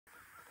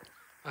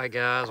Alright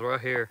guys, we're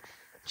out here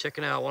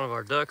checking out one of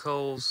our duck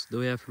holes. Do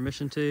we have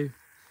permission to?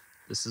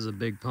 This is a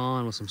big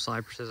pond with some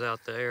cypresses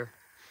out there.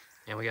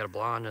 And we got a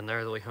blind in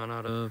there that we hunt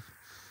out of.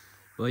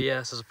 But yeah,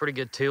 this is a pretty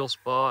good teal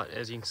spot.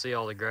 As you can see,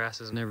 all the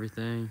grasses and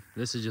everything.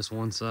 This is just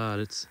one side.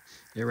 It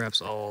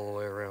wraps all the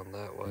way around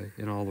that way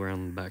and all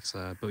around the back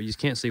side. But you just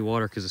can't see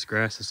water because this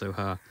grass is so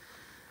high.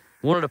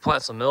 Wanted to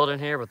plant some millet in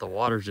here, but the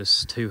water's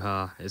just too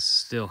high. It's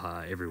still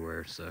high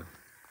everywhere, so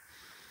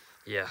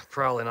yeah,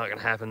 probably not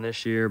gonna happen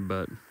this year,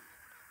 but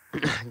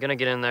I'm gonna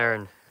get in there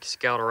and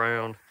scout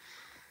around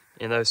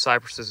in those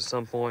cypresses at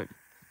some point.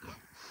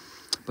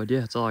 But yeah,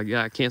 that's all I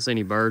got. I can't see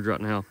any birds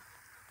right now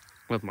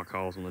with my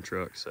calls on the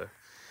truck, so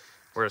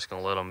we're just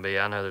gonna let them be.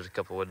 I know there's a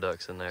couple wood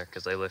ducks in there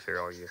because they live here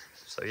all year.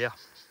 So yeah,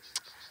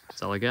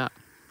 that's all I got.